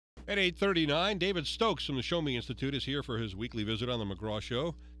At 8:39, David Stokes from the Show Me Institute is here for his weekly visit on the McGraw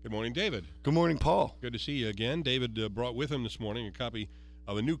Show. Good morning, David. Good morning, Paul. Good to see you again. David brought with him this morning a copy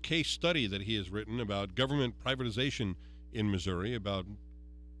of a new case study that he has written about government privatization in Missouri, about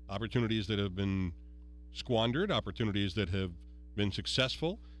opportunities that have been squandered, opportunities that have been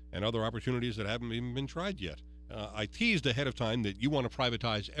successful, and other opportunities that haven't even been tried yet. I teased ahead of time that you want to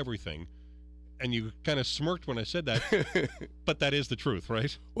privatize everything, and you kind of smirked when I said that, but that is the truth,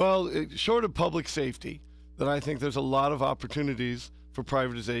 right? Well, short of public safety, then I think there's a lot of opportunities for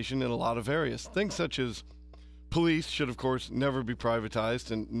privatization in a lot of areas. Things such as police should, of course, never be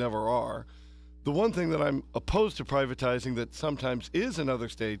privatized and never are. The one thing that I'm opposed to privatizing that sometimes is in other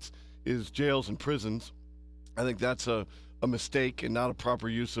states is jails and prisons. I think that's a mistake and not a proper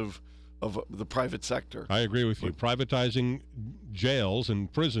use of the private sector. I agree with you. Privatizing jails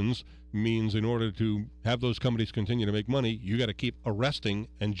and prisons means in order to have those companies continue to make money, you got to keep arresting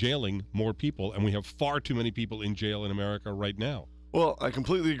and jailing more people, and we have far too many people in jail in America right now. Well, I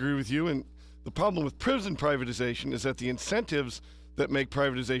completely agree with you, and the problem with prison privatization is that the incentives that make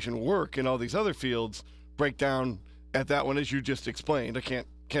privatization work in all these other fields break down at that one, as you just explained. I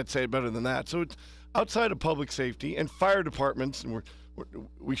can't say it better than that. So it's outside of public safety and fire departments, and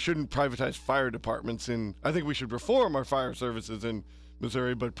we shouldn't privatize fire departments. And I think we should reform our fire services in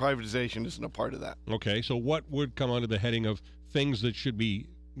Missouri, but privatization isn't a part of that. Okay, so what would come under the heading of things that should be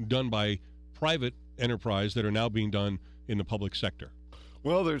done by private enterprise that are now being done in the public sector?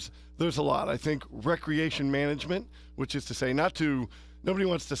 Well, there's a lot. I think recreation management, which is to say nobody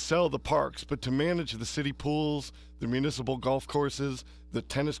wants to sell the parks, but to manage the city pools, the municipal golf courses, the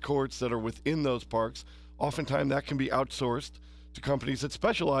tennis courts that are within those parks. Oftentimes that can be outsourced to companies that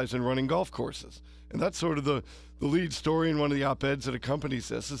specialize in running golf courses. And that's sort of the lead story in one of the op-eds that accompanies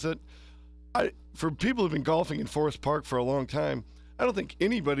this, is that for people who've been golfing in Forest Park for a long time, I don't think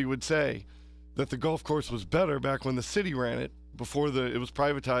anybody would say that the golf course was better back when the city ran it before it was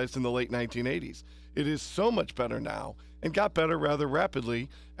privatized in the late 1980s. It is so much better now and got better rather rapidly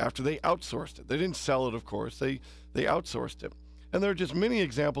after they outsourced it. They didn't sell it, of course. They outsourced it. And there are just many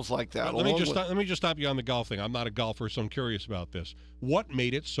examples like that. Let me just stop you on the golf thing. I'm not a golfer, so I'm curious about this. What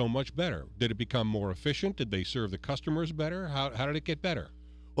made it so much better? Did it become more efficient? Did they serve the customers better? How did it get better?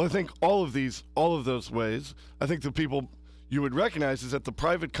 Well, I think all of those ways. I think the people you would recognize is that the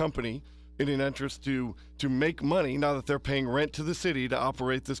private company, in an interest to make money, now that they're paying rent to the city to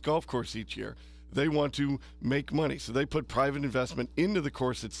operate this golf course each year, they want to make money. So they put private investment into the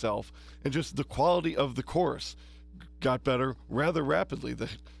course itself, and just the quality of the course got better rather rapidly.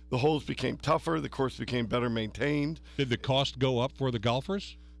 The holes became tougher, the course became better maintained. Did the cost go up for the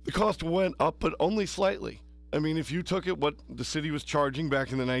golfers? The cost went up, but only slightly. I mean, if you took it what the city was charging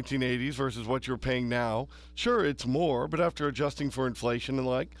back in the 1980s versus what you're paying now, sure, it's more, but after adjusting for inflation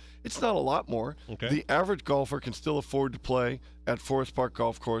and it's not a lot more. Okay. The average golfer can still afford to play at Forest Park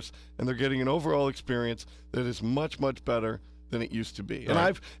Golf Course, and they're getting an overall experience that is much, much better than it used to be.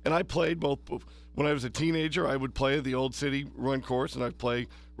 Right. And I played both. When I was a teenager, I would play at the old city run course, and I play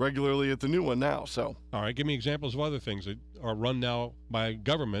regularly at the new one now. So, all right, give me examples of other things that are run now by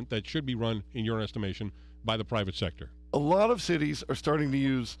government that should be run, in your estimation, by the private sector. A lot of cities are starting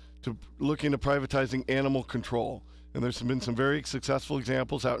to look into privatizing animal control, and there's been some very successful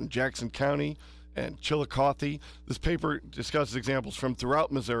examples out in Jackson County and Chillicothe. This paper discusses examples from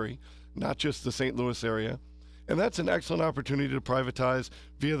throughout Missouri, not just the St. Louis area. And that's an excellent opportunity to privatize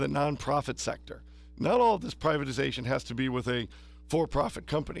via the nonprofit sector. Not all of this privatization has to be with a for-profit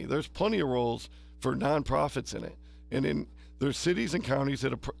company. There's plenty of roles for nonprofits in it. And there's cities and counties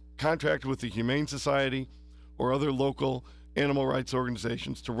that have contracted with the Humane Society or other local animal rights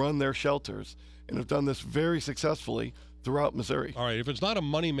organizations to run their shelters, and have done this very successfully throughout Missouri. All right, if it's not a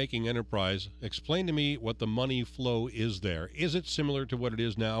money-making enterprise, explain to me what the money flow is there. Is it similar to what it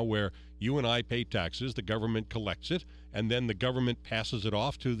is now, where you and I pay taxes, the government collects it, and then the government passes it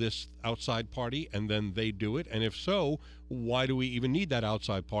off to this outside party, and then they do it? And if so, why do we even need that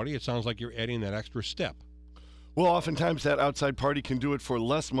outside party? It sounds like you're adding that extra step. Well, oftentimes that outside party can do it for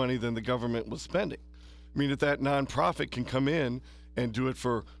less money than the government was spending. I mean, if that nonprofit can come in and do it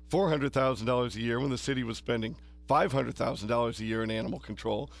for $400,000 a year when the city was spending $500,000 a year in animal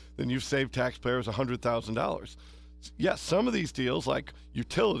control, then you've saved taxpayers $100,000. Yes, some of these deals, like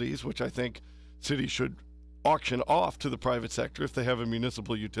utilities, which I think cities should auction off to the private sector if they have a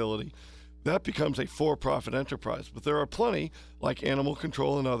municipal utility, that becomes a for-profit enterprise. But there are plenty, like animal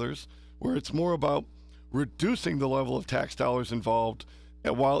control and others, where it's more about reducing the level of tax dollars involved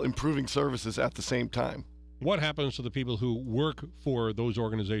while improving services at the same time. What happens to the people who work for those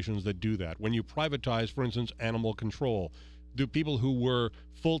organizations that do that? When you privatize, for instance, animal control, Do people who were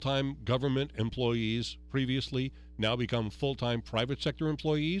full-time government employees previously now become full-time private sector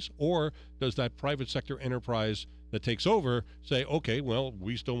employees? Or does that private sector enterprise that takes over say, okay, well,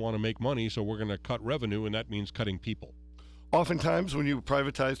 we still want to make money, so we're going to cut revenue, and that means cutting people? Oftentimes, when you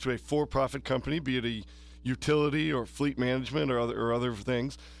privatize to a for-profit company, be it a utility or fleet management or other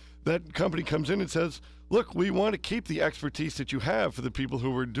things, that company comes in and says, look, we want to keep the expertise that you have for the people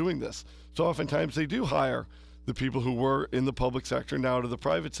who were doing this. So oftentimes they do hire the people who were in the public sector now to the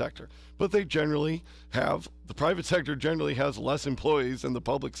private sector. But they generally have, the private sector generally has less employees than the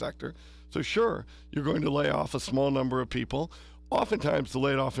public sector. So sure, you're going to lay off a small number of people. Oftentimes the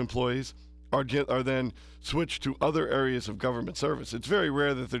laid off employees are then switched to other areas of government service. It's very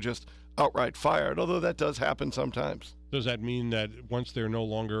rare that they're just outright fired, although that does happen sometimes. Does that mean that once they're no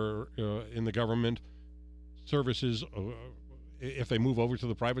longer in the government services, if they move over to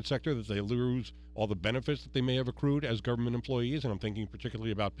the private sector, that they lose all the benefits that they may have accrued as government employees? And I'm thinking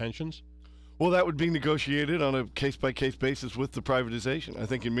particularly about pensions. Well, that would be negotiated on a case-by-case basis with the privatization. I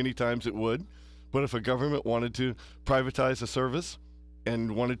think in many times it would. But if a government wanted to privatize a service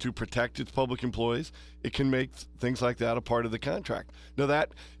and wanted to protect its public employees, it can make things like that a part of the contract. Now that,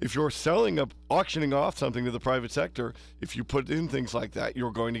 if you're auctioning off something to the private sector, if you put in things like that,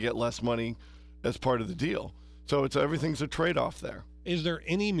 you're going to get less money as part of the deal. So everything's a trade-off there. Is there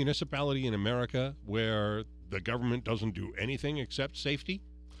any municipality in America where the government doesn't do anything except safety?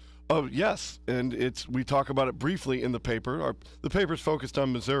 Oh, yes, and we talk about it briefly in the paper. The paper's focused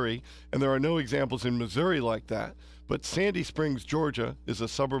on Missouri, and there are no examples in Missouri like that. But Sandy Springs, Georgia, is a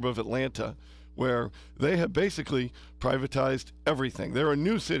suburb of Atlanta, where they have basically privatized everything. They're a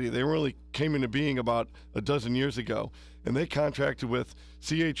new city. They really came into being about a dozen years ago, and they contracted with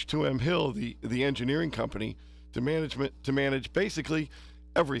CH2M Hill, the engineering company, to manage basically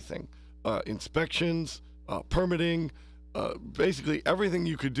everything, inspections, permitting, basically everything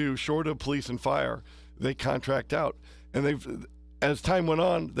you could do short of police and fire. They contract out, and as time went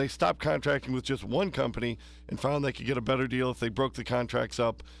on, they stopped contracting with just one company and found they could get a better deal if they broke the contracts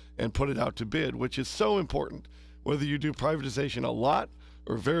up and put it out to bid, which is so important. Whether you do privatization a lot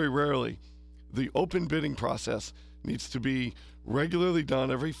or very rarely, the open bidding process needs to be regularly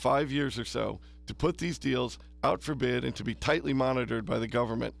done every 5 years or so to put these deals out for bid and to be tightly monitored by the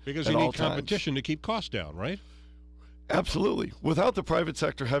government. Because you need competition to keep costs down, right? Absolutely. Without the private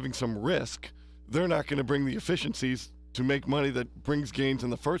sector having some risk, they're not going to bring the efficiencies to make money that brings gains in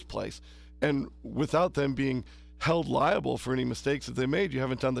the first place. And without them being held liable for any mistakes that they made, you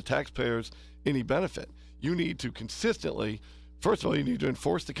haven't done the taxpayers any benefit. You need to consistently, first of all, you need to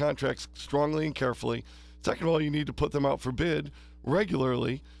enforce the contracts strongly and carefully. Second of all, you need to put them out for bid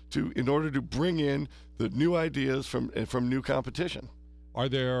regularly in order to bring in the new ideas from new competition. Are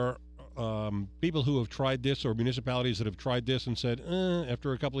there people who have tried this, or municipalities that have tried this and said,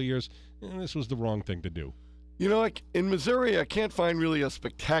 after a couple of years, this was the wrong thing to do? You know, like in Missouri, I can't find really a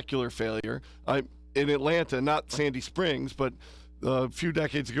spectacular failure. In Atlanta, not Sandy Springs, but a few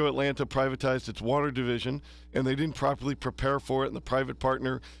decades ago, Atlanta privatized its water division, and they didn't properly prepare for it, and the private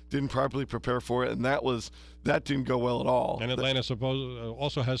partner didn't properly prepare for it, and that didn't go well at all. And Atlanta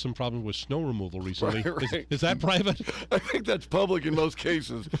also has some problems with snow removal recently. Right. Is that private? I think that's public in most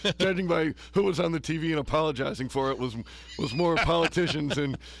cases. Judging by who was on the TV and apologizing for it was more politicians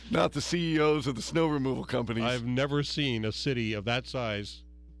and not the CEOs of the snow removal companies. I've never seen a city of that size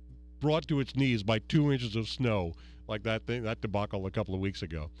brought to its knees by 2 inches of snow like that debacle a couple of weeks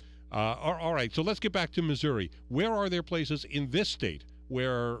ago. All right, so let's get back to Missouri. Where are there places in this state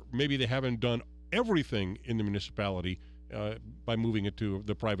where maybe they haven't done everything in the municipality by moving it to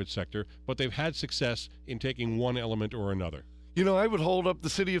the private sector, but they've had success in taking one element or another? You know, I would hold up the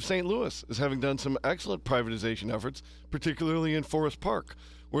city of St. Louis as having done some excellent privatization efforts, particularly in Forest Park,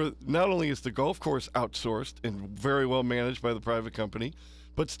 where not only is the golf course outsourced and very well managed by the private company,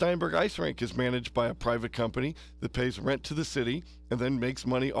 but Steinberg Ice Rink is managed by a private company that pays rent to the city and then makes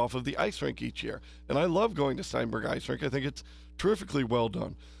money off of the ice rink each year. And I love going to Steinberg Ice Rink. I think it's terrifically well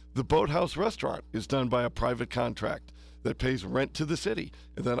done. The Boathouse Restaurant is done by a private contract that pays rent to the city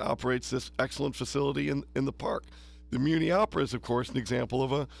and then operates this excellent facility in the park. The Muni Opera is, of course, an example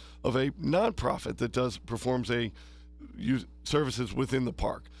of a nonprofit that performs services within the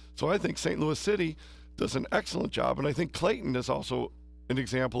park. So I think St. Louis City does an excellent job, and I think Clayton is also an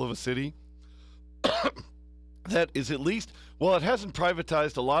example of a city that is, at least, while it hasn't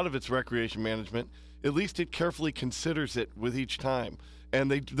privatized a lot of its recreation management, at least it carefully considers it with each time.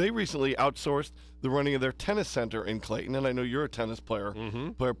 And they recently outsourced the running of their tennis center in Clayton. And I know you're a tennis player,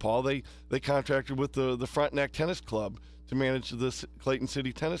 Paul. They contracted with the Frontenac Tennis Club to manage the Clayton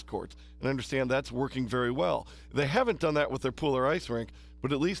City tennis courts. And I understand that's working very well. They haven't done that with their pool or ice rink,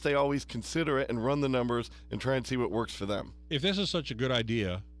 but at least they always consider it and run the numbers and try and see what works for them. If this is such a good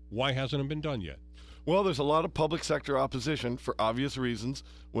idea, why hasn't it been done yet? Well, there's a lot of public sector opposition for obvious reasons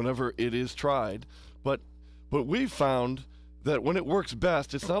whenever it is tried. But we've found that when it works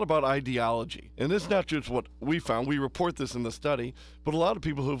best, it's not about ideology. And it's not just what we found. We report this in the study. But a lot of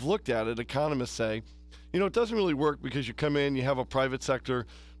people who've looked at it, economists say, it doesn't really work because you come in, you have a private sector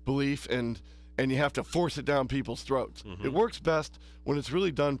belief, and you have to force it down people's throats. It works best when it's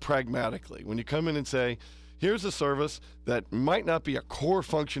really done pragmatically. When you come in and say, here's a service that might not be a core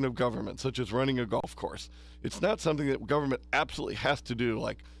function of government, such as running a golf course. It's not something that government absolutely has to do,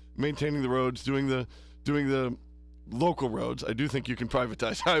 like maintaining the roads, doing the local roads. I do think you can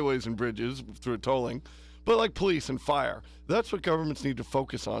privatize highways and bridges through tolling, but like police and fire, that's what governments need to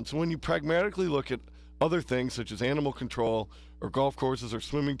focus on. So when you pragmatically look at other things such as animal control or golf courses or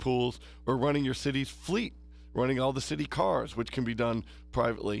swimming pools or running your city's fleet, running all the city cars, which can be done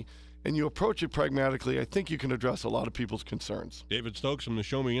privately, and you approach it pragmatically, I think you can address a lot of people's concerns. David Stokes from the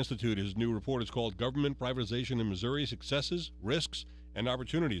Show Me Institute. His new report is called Government Privatization in Missouri, Successes, Risks, and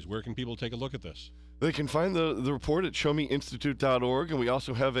Opportunities. Where can people take a look at this? They can find the report at showmeinstitute.org, and we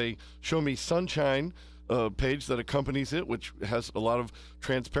also have a Show Me Sunshine page that accompanies it, which has a lot of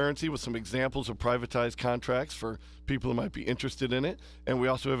transparency with some examples of privatized contracts for people who might be interested in it. And we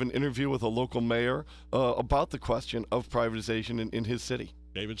also have an interview with a local mayor about the question of privatization in his city.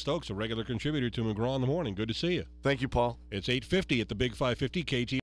 David Stokes, a regular contributor to McGraw in the Morning. Good to see you. Thank you, Paul. It's 8:50 at the Big 550 KT.